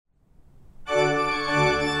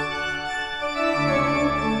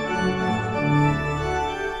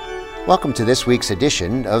Welcome to this week's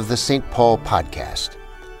edition of the St. Paul Podcast.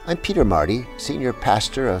 I'm Peter Marty, Senior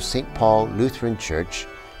Pastor of St. Paul Lutheran Church,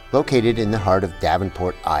 located in the heart of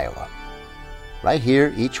Davenport, Iowa. Right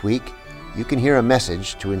here, each week, you can hear a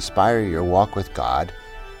message to inspire your walk with God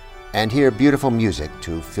and hear beautiful music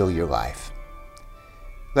to fill your life.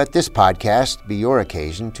 Let this podcast be your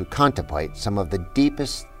occasion to contemplate some of the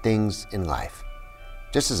deepest things in life,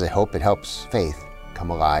 just as I hope it helps faith come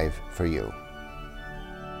alive for you.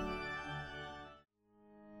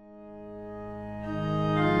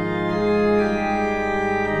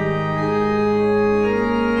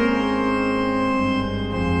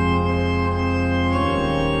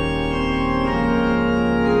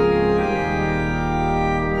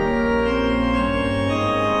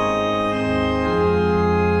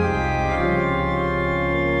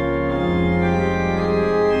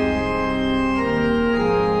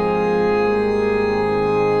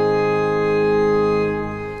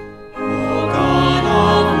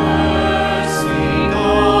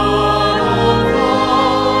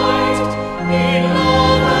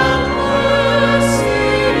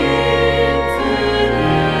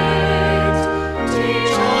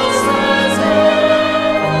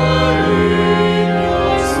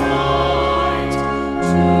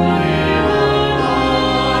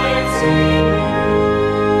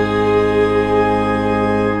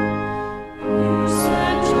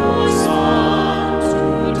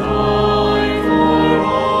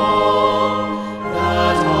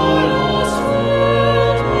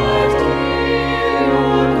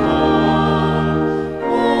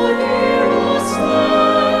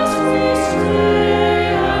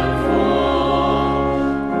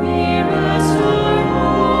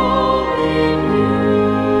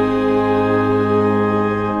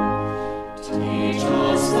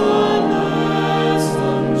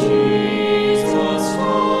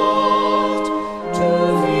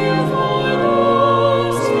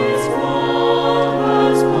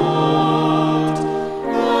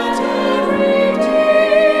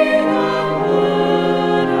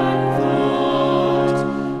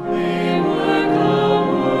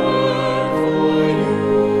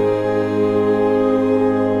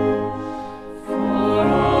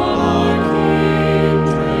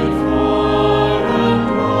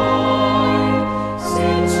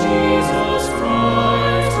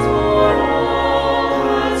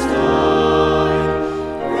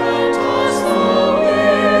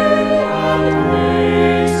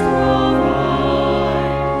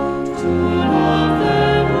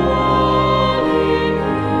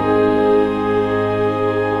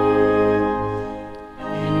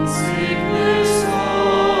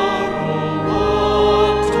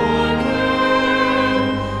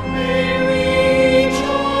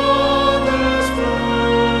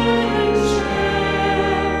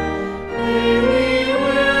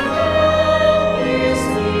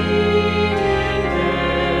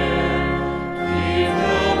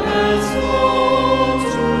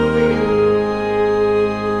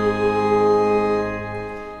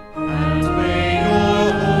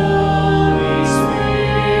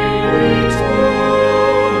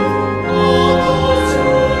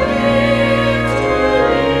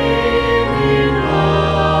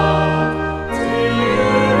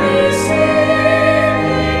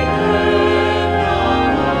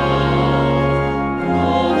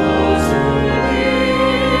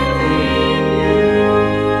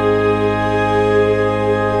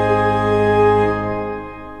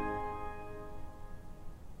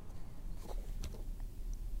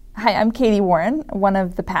 Hi, I'm Katie Warren, one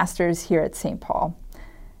of the pastors here at St. Paul.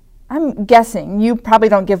 I'm guessing you probably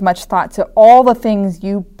don't give much thought to all the things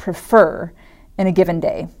you prefer in a given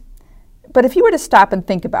day. But if you were to stop and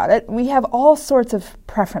think about it, we have all sorts of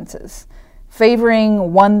preferences,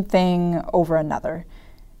 favoring one thing over another.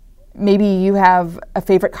 Maybe you have a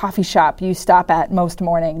favorite coffee shop you stop at most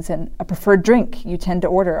mornings and a preferred drink you tend to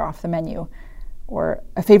order off the menu, or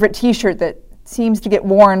a favorite t-shirt that seems to get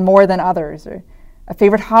worn more than others, or a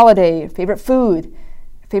favorite holiday, favorite food,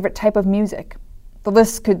 favorite type of music. The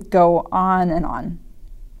list could go on and on.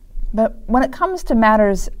 But when it comes to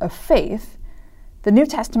matters of faith, the New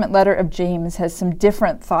Testament letter of James has some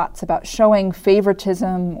different thoughts about showing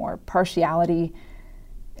favoritism or partiality,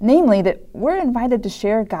 namely that we're invited to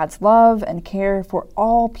share God's love and care for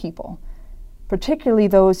all people, particularly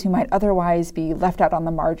those who might otherwise be left out on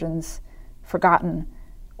the margins, forgotten,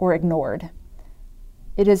 or ignored.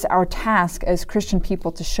 It is our task as Christian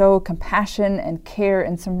people to show compassion and care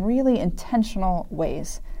in some really intentional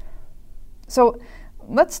ways. So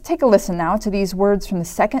let's take a listen now to these words from the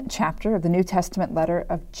second chapter of the New Testament letter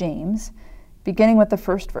of James, beginning with the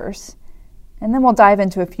first verse, and then we'll dive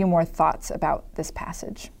into a few more thoughts about this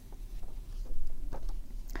passage.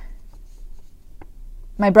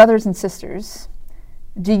 My brothers and sisters,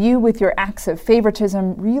 do you, with your acts of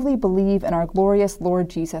favoritism, really believe in our glorious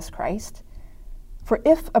Lord Jesus Christ? For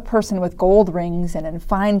if a person with gold rings and in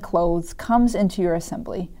fine clothes comes into your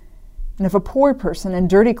assembly, and if a poor person in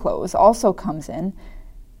dirty clothes also comes in,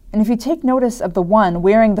 and if you take notice of the one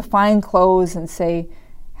wearing the fine clothes and say,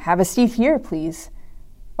 "Have a seat here, please,"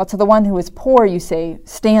 while to the one who is poor you say,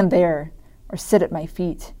 "Stand there," or "Sit at my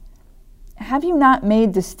feet," have you not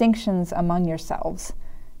made distinctions among yourselves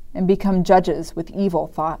and become judges with evil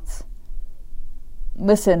thoughts?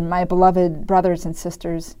 Listen, my beloved brothers and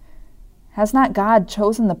sisters, has not God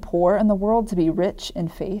chosen the poor in the world to be rich in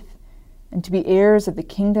faith and to be heirs of the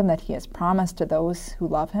kingdom that he has promised to those who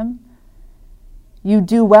love him? You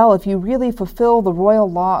do well if you really fulfill the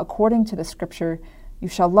royal law according to the scripture, "You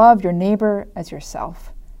shall love your neighbor as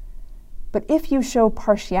yourself." But if you show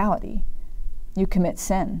partiality, you commit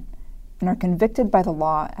sin and are convicted by the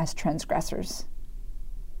law as transgressors.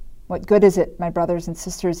 What good is it, my brothers and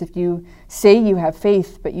sisters, if you say you have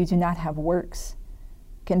faith but you do not have works?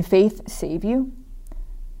 Can faith save you?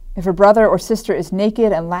 If a brother or sister is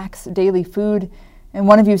naked and lacks daily food, and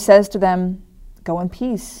one of you says to them, "Go in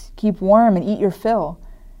peace, keep warm and eat your fill,"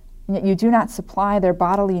 and yet you do not supply their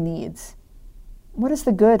bodily needs, what is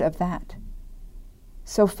the good of that?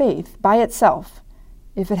 So faith, by itself,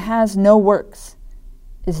 if it has no works,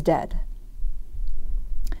 is dead.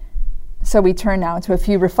 So we turn now to a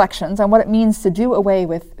few reflections on what it means to do away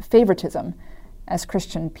with favoritism as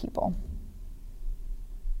Christian people.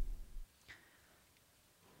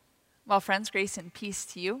 Well, friends, grace and peace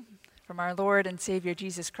to you from our Lord and Savior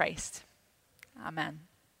Jesus Christ. Amen.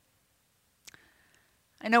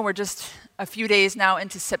 I know we're just a few days now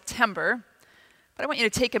into September, but I want you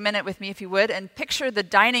to take a minute with me, if you would, and picture the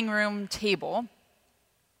dining room table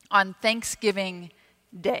on Thanksgiving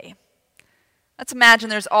Day. Let's imagine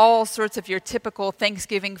there's all sorts of your typical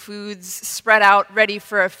Thanksgiving foods spread out, ready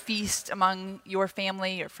for a feast among your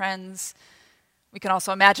family, your friends. We can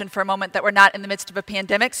also imagine for a moment that we're not in the midst of a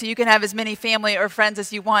pandemic, so you can have as many family or friends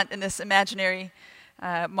as you want in this imaginary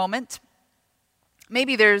moment.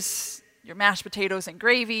 Maybe there's your mashed potatoes and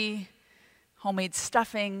gravy, homemade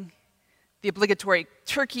stuffing, the obligatory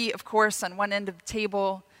turkey, of course, on one end of the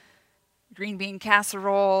table, green bean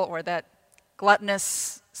casserole, or that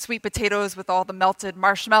gluttonous sweet potatoes with all the melted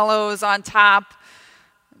marshmallows on top.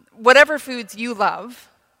 Whatever foods you love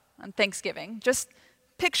on Thanksgiving, just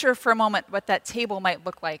picture for a moment what that table might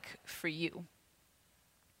look like for you.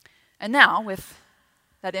 And now, with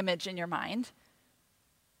that image in your mind,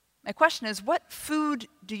 my question is, what food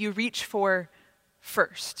do you reach for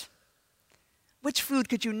first? Which food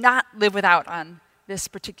could you not live without on this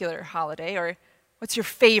particular holiday? Or what's your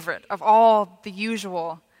favorite of all the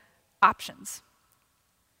usual options?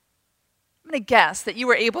 I'm going to guess that you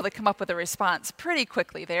were able to come up with a response pretty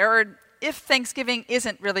quickly there. Or if Thanksgiving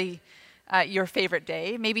isn't really your favorite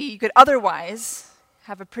day, maybe you could otherwise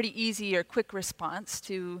have a pretty easy or quick response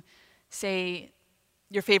to, say,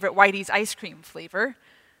 your favorite Whitey's ice cream flavor,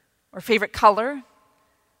 or favorite color,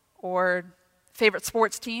 or favorite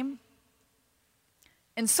sports team.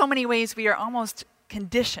 In so many ways, we are almost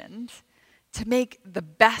conditioned to make the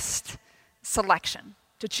best selection,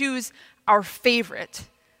 to choose our favorite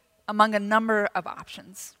among a number of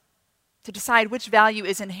options, to decide which value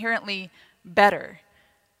is inherently better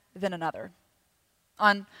than another.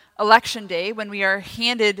 On election day, when we are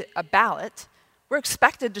handed a ballot, we're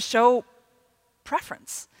expected to show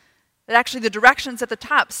preference. That actually the directions at the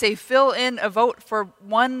top say fill in a vote for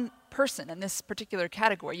one person in this particular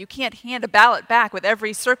category. You can't hand a ballot back with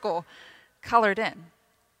every circle colored in.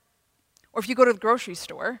 Or if you go to the grocery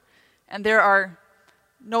store and there are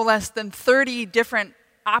no less than 30 different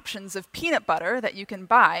options of peanut butter that you can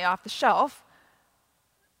buy off the shelf,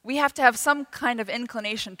 we have to have some kind of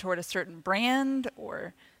inclination toward a certain brand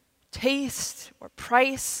or taste or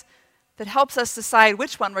price that helps us decide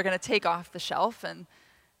which one we're going to take off the shelf and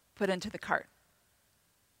put into the cart.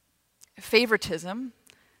 Favoritism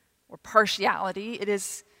or partiality, it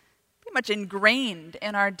is pretty much ingrained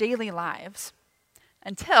in our daily lives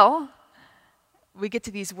until we get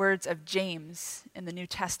to these words of James in the New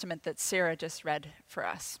Testament that Sarah just read for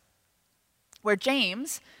us, where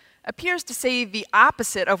James appears to say the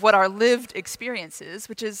opposite of what our lived experience is,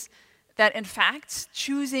 which is that, in fact,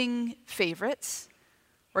 choosing favorites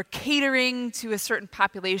or catering to a certain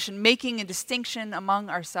population, making a distinction among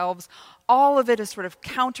ourselves, all of it is sort of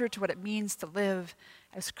counter to what it means to live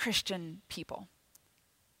as Christian people.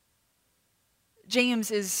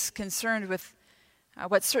 James is concerned with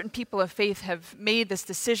what certain people of faith have made this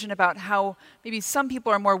decision about how maybe some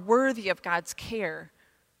people are more worthy of God's care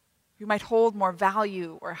who might hold more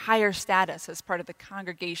value or higher status as part of the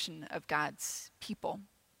congregation of God's people.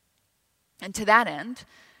 And to that end,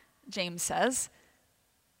 James says,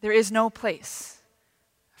 there is no place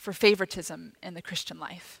for favoritism in the Christian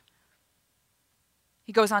life.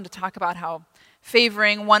 He goes on to talk about how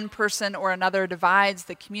favoring one person or another divides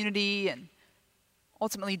the community and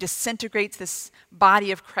ultimately disintegrates this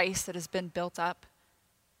body of Christ that has been built up.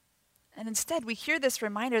 And instead, we hear this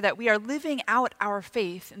reminder that we are living out our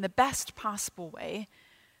faith in the best possible way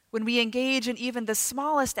when we engage in even the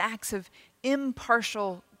smallest acts of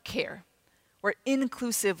impartial care or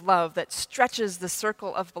inclusive love that stretches the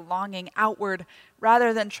circle of belonging outward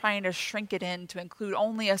rather than trying to shrink it in to include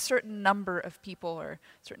only a certain number of people or a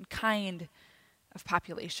certain kind of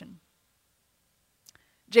population.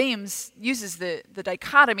 James uses the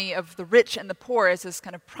dichotomy of the rich and the poor as this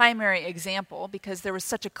kind of primary example because there was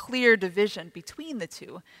such a clear division between the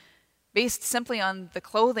two, based simply on the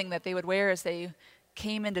clothing that they would wear as they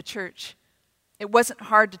came into church. It wasn't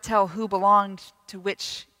hard to tell who belonged to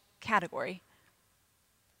which category.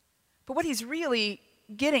 But what he's really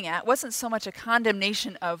getting at wasn't so much a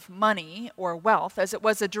condemnation of money or wealth as it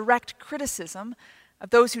was a direct criticism of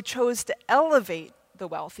those who chose to elevate the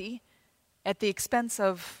wealthy at the expense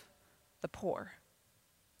of the poor.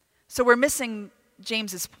 So we're missing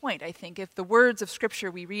James's point, I think, if the words of Scripture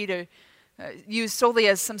we read are used solely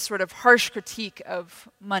as some sort of harsh critique of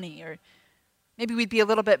money, or maybe we'd be a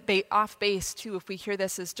little bit off base too if we hear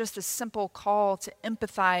this as just a simple call to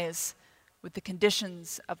empathize with the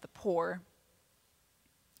conditions of the poor.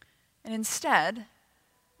 And instead,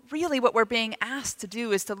 really what we're being asked to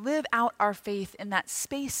do is to live out our faith in that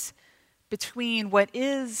space between what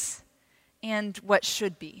is and what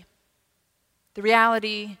should be, the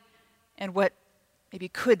reality and what maybe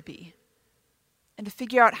could be, and to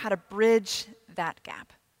figure out how to bridge that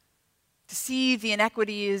gap, to see the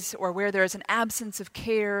inequities or where there is an absence of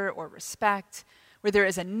care or respect, where there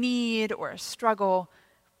is a need or a struggle,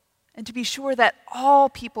 and to be sure that all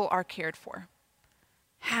people are cared for,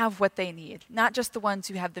 have what they need, not just the ones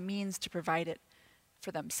who have the means to provide it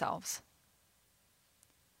for themselves.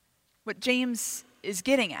 What James is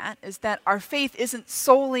getting at is that our faith isn't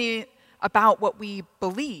solely about what we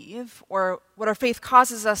believe or what our faith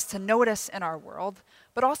causes us to notice in our world,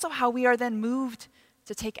 but also how we are then moved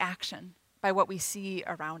to take action by what we see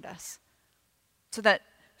around us. So that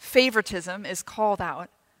favoritism is called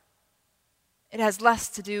out. It has less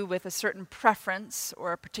to do with a certain preference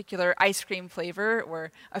or a particular ice cream flavor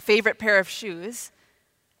or a favorite pair of shoes,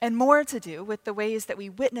 and more to do with the ways that we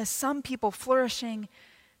witness some people flourishing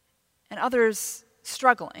and others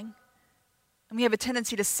struggling. And we have a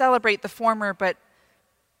tendency to celebrate the former but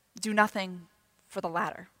do nothing for the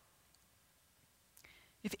latter.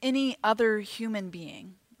 If any other human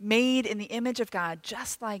being made in the image of God,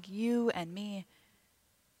 just like you and me,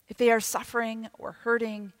 if they are suffering or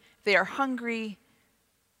hurting, if they are hungry,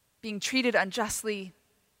 being treated unjustly,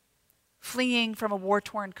 fleeing from a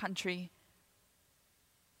war-torn country,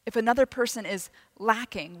 if another person is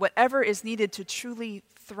lacking whatever is needed to truly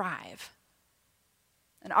thrive,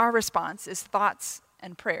 and our response is thoughts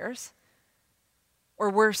and prayers,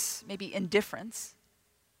 or worse, maybe indifference,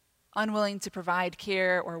 unwilling to provide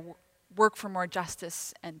care or work for more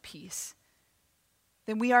justice and peace,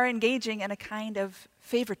 then we are engaging in a kind of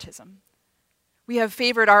favoritism. We have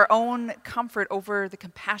favored our own comfort over the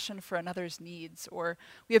compassion for another's needs, or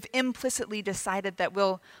we have implicitly decided that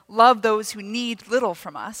we'll love those who need little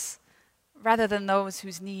from us rather than those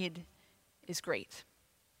whose need is great.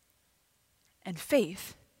 And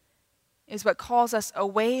faith is what calls us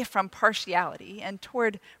away from partiality and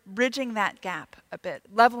toward bridging that gap a bit,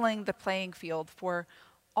 leveling the playing field for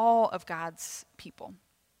all of God's people.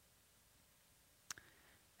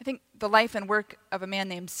 I think the life and work of a man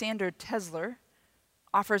named Sander Tesler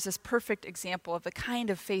offers this perfect example of the kind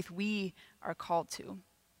of faith we are called to.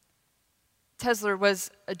 Tesler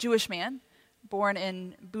was a Jewish man born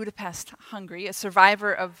in Budapest, Hungary, a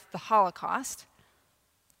survivor of the Holocaust.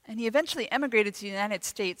 And he eventually emigrated to the United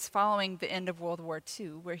States following the end of World War II,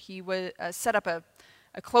 where he set up a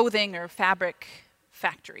clothing or fabric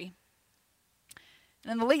factory.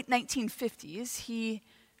 And in the late 1950s, he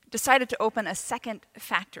decided to open a second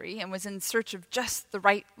factory and was in search of just the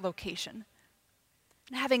right location.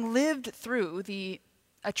 And having lived through the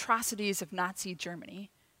atrocities of Nazi Germany,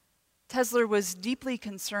 Tesler was deeply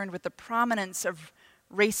concerned with the prominence of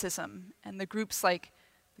racism and the groups like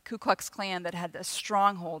the Ku Klux Klan that had a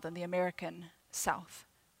stronghold in the American South.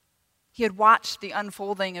 He had watched the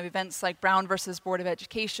unfolding of events like Brown versus Board of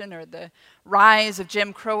Education or the rise of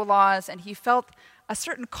Jim Crow laws, and he felt a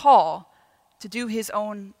certain call to do his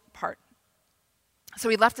own part. So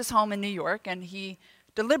he left his home in New York, and he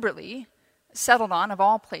deliberately settled on, of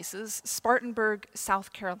all places, Spartanburg,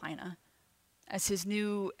 South Carolina, as his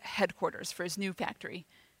new headquarters for his new factory,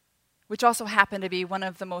 which also happened to be one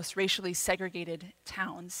of the most racially segregated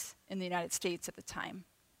towns in the United States at the time.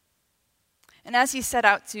 And as he set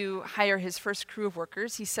out to hire his first crew of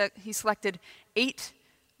workers, he selected 8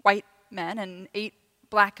 white men and 8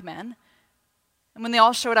 black men. And when they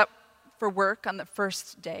all showed up for work on the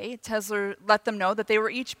first day, Tesler let them know that they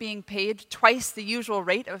were each being paid twice the usual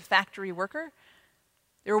rate of a factory worker.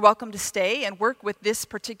 They were welcome to stay and work with this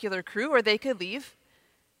particular crew, or they could leave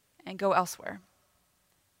and go elsewhere.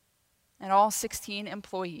 And all 16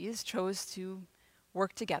 employees chose to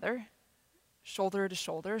work together, shoulder to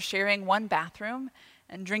shoulder, sharing one bathroom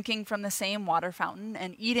and drinking from the same water fountain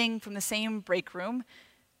and eating from the same break room.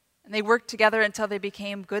 And they worked together until they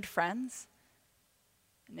became good friends.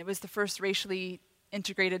 And it was the first racially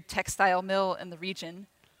integrated textile mill in the region.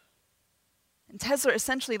 And Tesler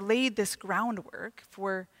essentially laid this groundwork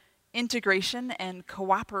for integration and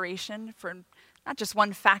cooperation for not just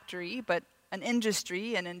one factory, but an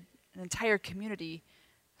industry and an entire community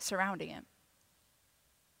surrounding it.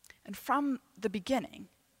 And from the beginning,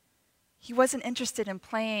 he wasn't interested in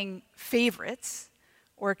playing favorites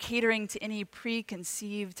or catering to any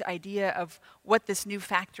preconceived idea of what this new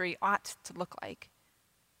factory ought to look like.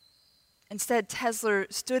 Instead, Tesler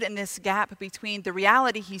stood in this gap between the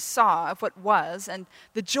reality he saw of what was and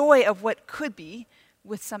the joy of what could be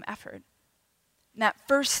with some effort. And that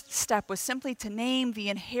first step was simply to name the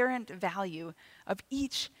inherent value of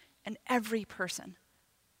each and every person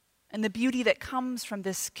and the beauty that comes from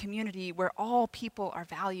this community where all people are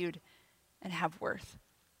valued and have worth.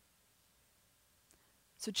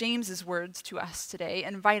 So James's words to us today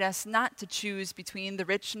invite us not to choose between the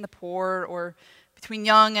rich and the poor, or between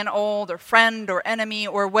young and old, or friend or enemy,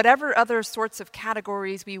 or whatever other sorts of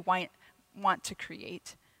categories we want to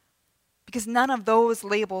create. Because none of those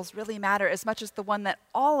labels really matter as much as the one that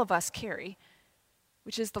all of us carry,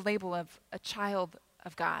 which is the label of a child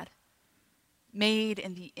of God, made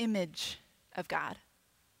in the image of God.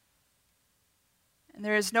 And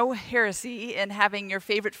there is no heresy in having your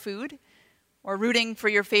favorite food, or rooting for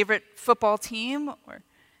your favorite football team, or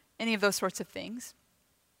any of those sorts of things.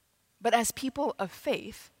 But as people of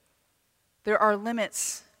faith, there are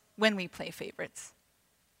limits when we play favorites.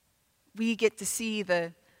 We get to see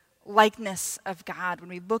the likeness of God when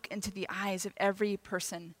we look into the eyes of every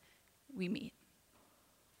person we meet.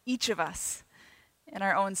 Each of us, in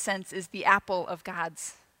our own sense, is the apple of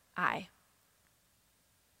God's eye.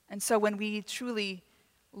 And so when we truly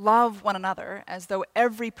love one another as though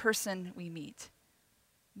every person we meet,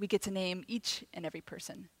 we get to name each and every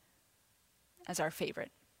person as our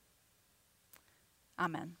favorite.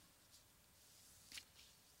 Amen.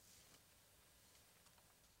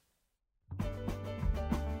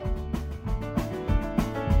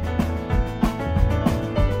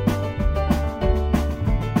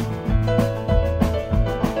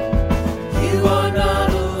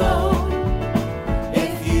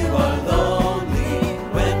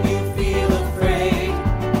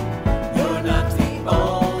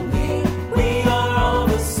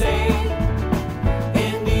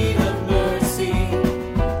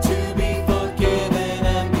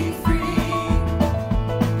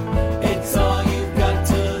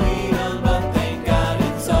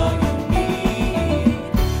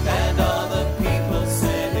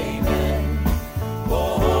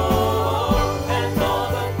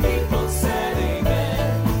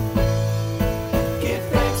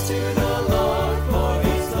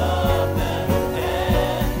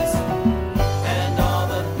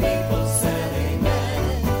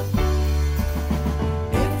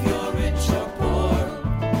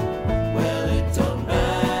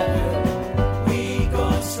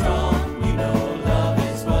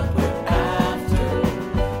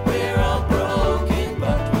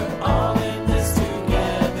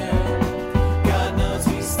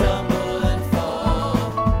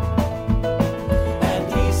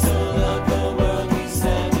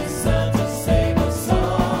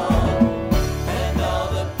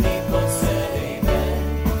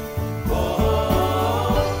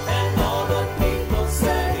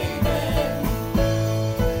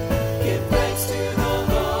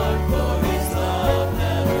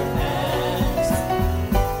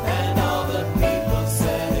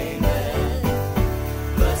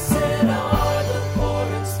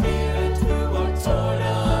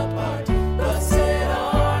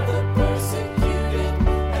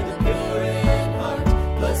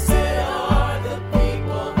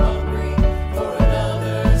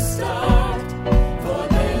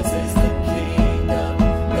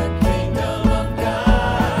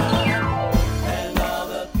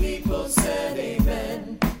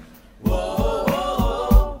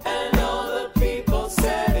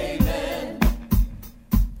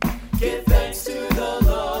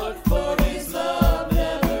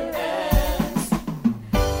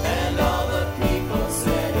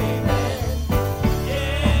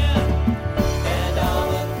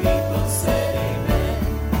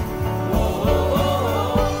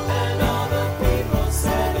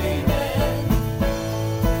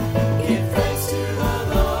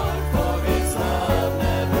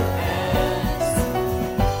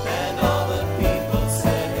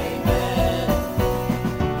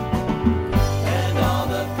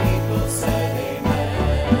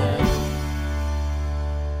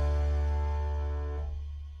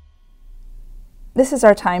 This is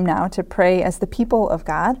our time now to pray as the people of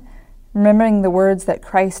God, remembering the words that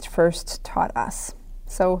Christ first taught us.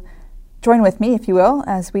 So join with me, if you will,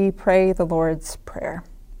 as we pray the Lord's Prayer.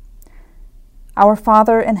 Our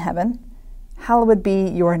Father in heaven, hallowed be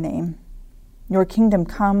your name. Your kingdom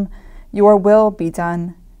come, your will be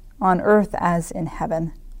done, on earth as in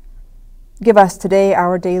heaven. Give us today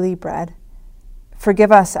our daily bread.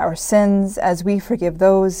 Forgive us our sins as we forgive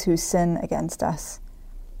those who sin against us.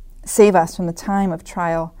 Save us from the time of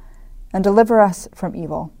trial, and deliver us from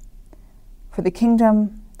evil. For the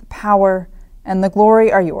kingdom, the power, and the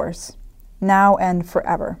glory are yours, now and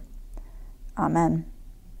forever. Amen.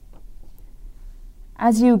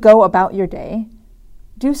 As you go about your day,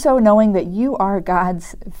 do so knowing that you are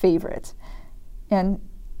God's favorite. And,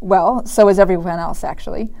 well, so is everyone else,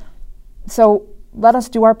 actually. So let us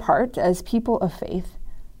do our part as people of faith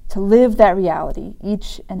to live that reality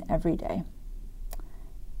each and every day.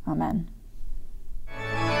 Amen.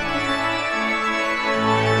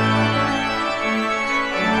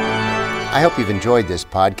 I hope you've enjoyed this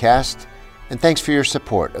podcast, and thanks for your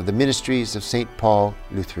support of the ministries of St. Paul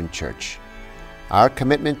Lutheran Church. Our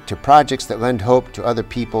commitment to projects that lend hope to other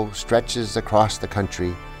people stretches across the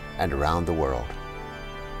country and around the world.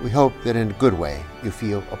 We hope that in a good way you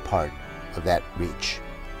feel a part of that reach.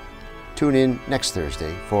 Tune in next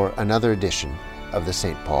Thursday for another edition of the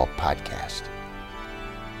St. Paul Podcast.